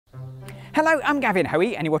Hello, I'm Gavin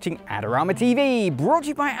Hoey and you're watching Adorama TV, brought to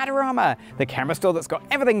you by Adorama, the camera store that's got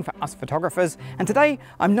everything for us photographers. And today,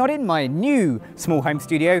 I'm not in my new small home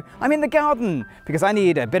studio, I'm in the garden because I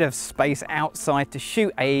need a bit of space outside to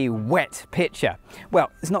shoot a wet picture. Well,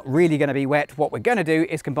 it's not really going to be wet. What we're going to do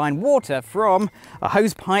is combine water from a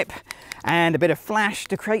hose pipe and a bit of flash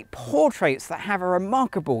to create portraits that have a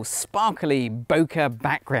remarkable, sparkly bokeh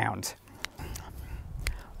background.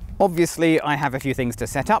 Obviously, I have a few things to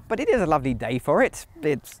set up, but it is a lovely day for it.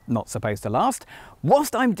 It's not supposed to last.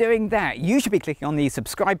 Whilst I'm doing that, you should be clicking on the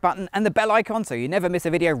subscribe button and the bell icon so you never miss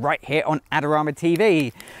a video right here on Adorama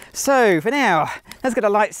TV. So for now, let's get a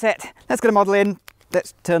light set, let's get a model in,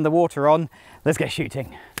 let's turn the water on, let's get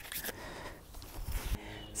shooting.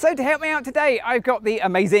 So to help me out today, I've got the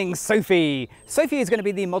amazing Sophie. Sophie is going to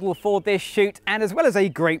be the model for this shoot, and as well as a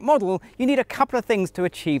great model, you need a couple of things to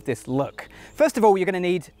achieve this look. First of all, you're going to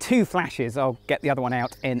need two flashes. I'll get the other one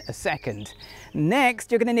out in a second.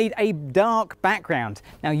 Next, you're going to need a dark background.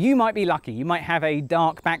 Now, you might be lucky. You might have a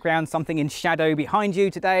dark background, something in shadow behind you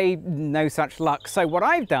today. No such luck. So what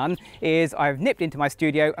I've done is I've nipped into my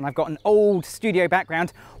studio and I've got an old studio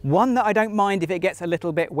background, one that I don't mind if it gets a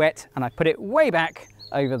little bit wet, and I put it way back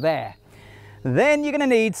over there. Then you're going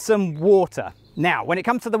to need some water. Now, when it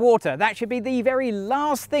comes to the water, that should be the very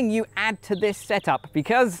last thing you add to this setup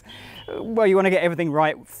because, well, you want to get everything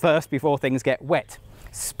right first before things get wet.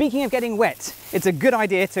 Speaking of getting wet, it's a good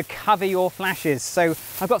idea to cover your flashes. So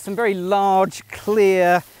I've got some very large,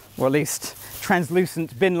 clear, or at least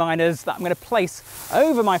translucent bin liners that I'm going to place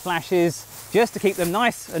over my flashes just to keep them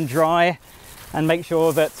nice and dry and make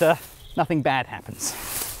sure that nothing bad happens.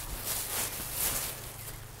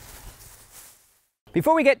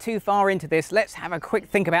 Before we get too far into this, let's have a quick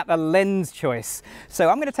think about the lens choice. So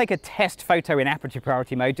I'm going to take a test photo in aperture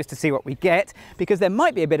priority mode just to see what we get, because there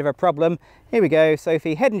might be a bit of a problem. Here we go,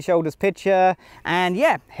 Sophie, head and shoulders picture, and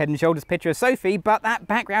yeah, head and shoulders picture of Sophie, but that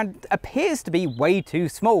background appears to be way too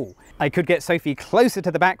small. I could get Sophie closer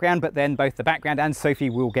to the background, but then both the background and Sophie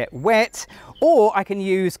will get wet, or I can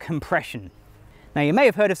use compression. Now, you may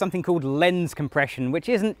have heard of something called lens compression, which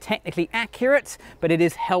isn't technically accurate, but it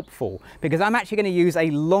is helpful because I'm actually going to use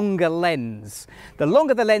a longer lens. The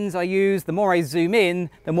longer the lens I use, the more I zoom in,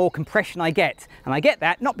 the more compression I get. And I get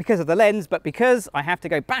that not because of the lens, but because I have to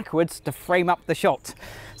go backwards to frame up the shot.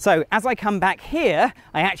 So as I come back here,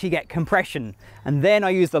 I actually get compression. And then I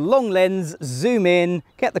use the long lens, zoom in,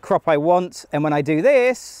 get the crop I want. And when I do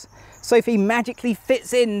this, Sophie magically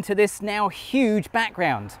fits into this now huge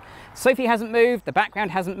background. Sophie hasn't moved, the background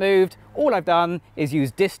hasn't moved. All I've done is use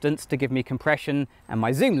distance to give me compression and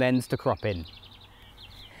my zoom lens to crop in.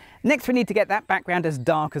 Next, we need to get that background as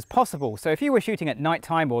dark as possible. So if you were shooting at night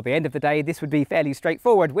time or the end of the day, this would be fairly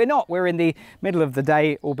straightforward. We're not, we're in the middle of the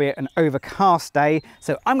day, albeit an overcast day.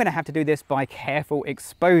 So I'm going to have to do this by careful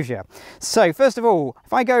exposure. So first of all,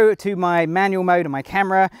 if I go to my manual mode on my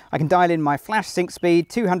camera, I can dial in my flash sync speed,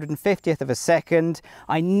 250th of a second.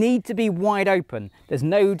 I need to be wide open. There's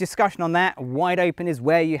no discussion on that. Wide open is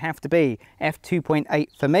where you have to be. f2.8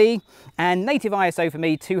 for me, and native ISO for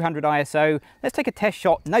me, 200 ISO. Let's take a test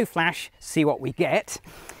shot, no flash, see what we get.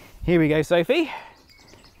 Here we go, Sophie.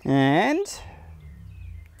 And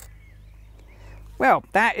well,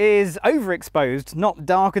 that is overexposed, not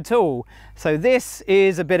dark at all. So this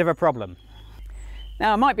is a bit of a problem.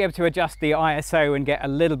 Now, I might be able to adjust the ISO and get a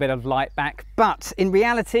little bit of light back, but in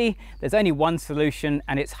reality, there's only one solution,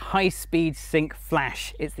 and it's high-speed sync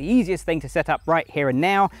flash. It's the easiest thing to set up right here and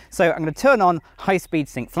now. So I'm going to turn on high-speed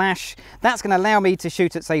sync flash. That's going to allow me to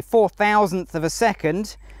shoot at, say, 4,000th of a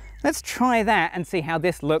second. Let's try that and see how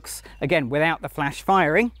this looks, again, without the flash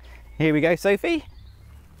firing. Here we go, Sophie.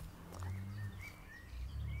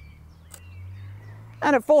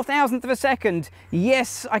 And at 4,000th of a second,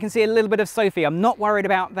 yes, I can see a little bit of Sophie. I'm not worried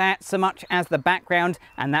about that so much as the background,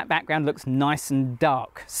 and that background looks nice and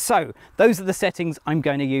dark. So those are the settings I'm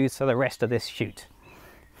going to use for the rest of this shoot.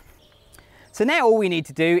 So now all we need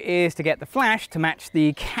to do is to get the flash to match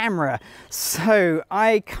the camera. So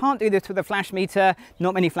I can't do this with a flash meter.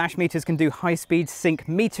 Not many flash meters can do high-speed sync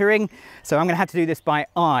metering. So I'm going to have to do this by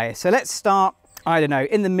eye. So let's start, I don't know,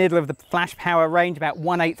 in the middle of the flash power range, about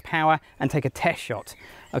 1/8 power, and take a test shot.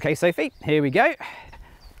 Okay, Sophie, here we go.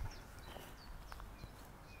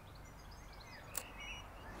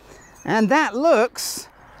 And that looks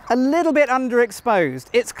a little bit underexposed.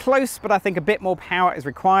 It's close, but I think a bit more power is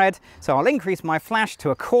required. So I'll increase my flash to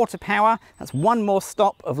 1/4 power. That's one more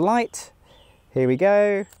stop of light. Here we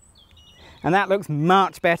go. And that looks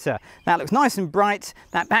much better. That looks nice and bright.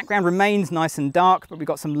 That background remains nice and dark, but we've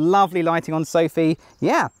got some lovely lighting on Sophie.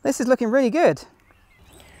 Yeah, this is looking really good.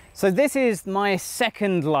 So this is my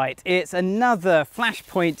second light. It's another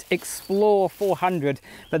Flashpoint Xplor400,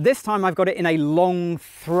 but this time I've got it in a long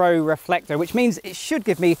throw reflector, which means it should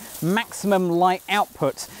give me maximum light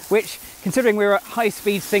output, which, considering we're at high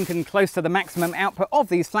speed sync and close to the maximum output of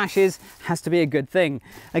these flashes, has to be a good thing.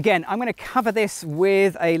 Again, I'm going to cover this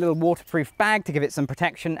with a little waterproof bag to give it some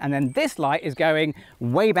protection, and then this light is going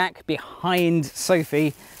way back behind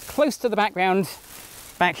Sophie, close to the background,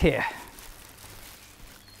 back here.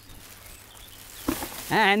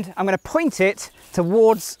 And I'm going to point it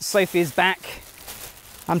towards Sophie's back.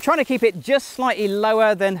 I'm trying to keep it just slightly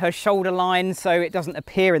lower than her shoulder line so it doesn't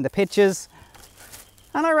appear in the pictures.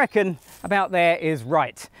 And I reckon about there is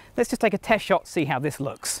right. Let's just take a test shot, see how this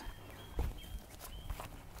looks.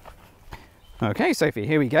 Okay, Sophie,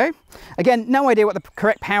 here we go. Again, no idea what the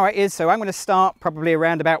correct power is, so I'm going to start probably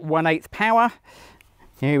around about 1/8 power.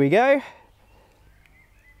 Here we go.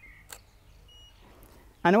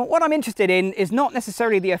 And what I'm interested in is not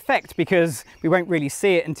necessarily the effect, because we won't really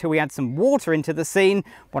see it until we add some water into the scene.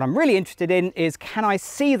 What I'm really interested in is, can I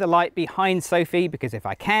see the light behind Sophie? Because if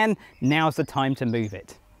I can, now's the time to move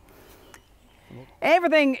it.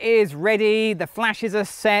 Everything is ready, the flashes are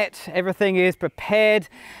set, everything is prepared,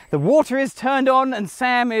 the water is turned on, and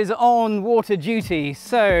Sam is on water duty.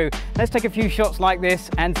 So let's take a few shots like this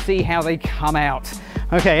and see how they come out.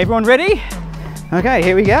 Okay, everyone ready? Okay,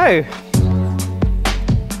 here we go.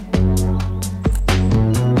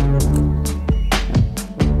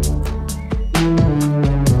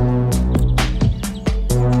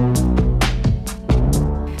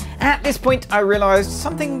 At this point, I realised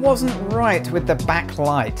something wasn't right with the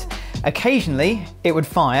backlight. Occasionally it would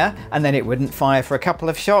fire, and then it wouldn't fire for a couple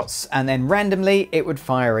of shots, and then randomly it would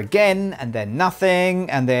fire again, and then nothing,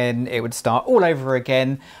 and then it would start all over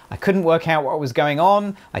again. I couldn't work out what was going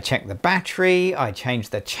on. I checked the battery, I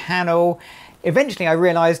changed the channel. Eventually I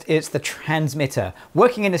realised it's the transmitter.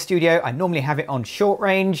 Working in a studio, I normally have it on short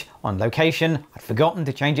range. On location, I'd forgotten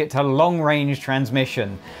to change it to long range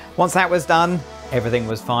transmission. Once that was done, everything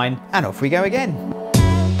was fine, and off we go again.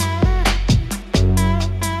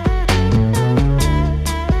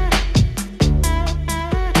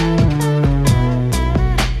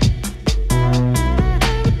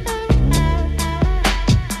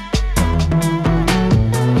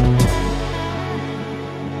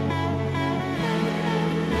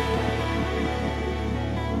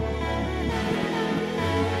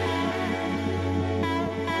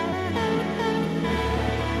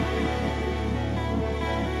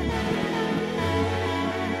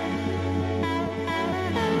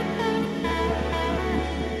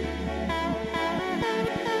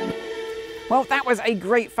 Well, that was a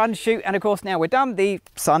great fun shoot, and of course now we're done, the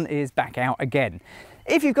sun is back out again.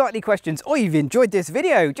 If you've got any questions or you've enjoyed this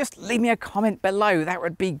video, just leave me a comment below, that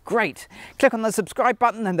would be great. Click on the subscribe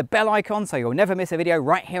button and the bell icon so you'll never miss a video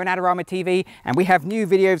right here on Adorama TV, and we have new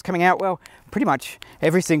videos coming out, well, pretty much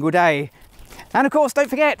every single day. And of course, don't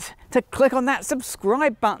forget to click on that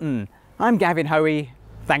subscribe button. I'm Gavin Hoey,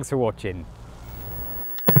 thanks for watching.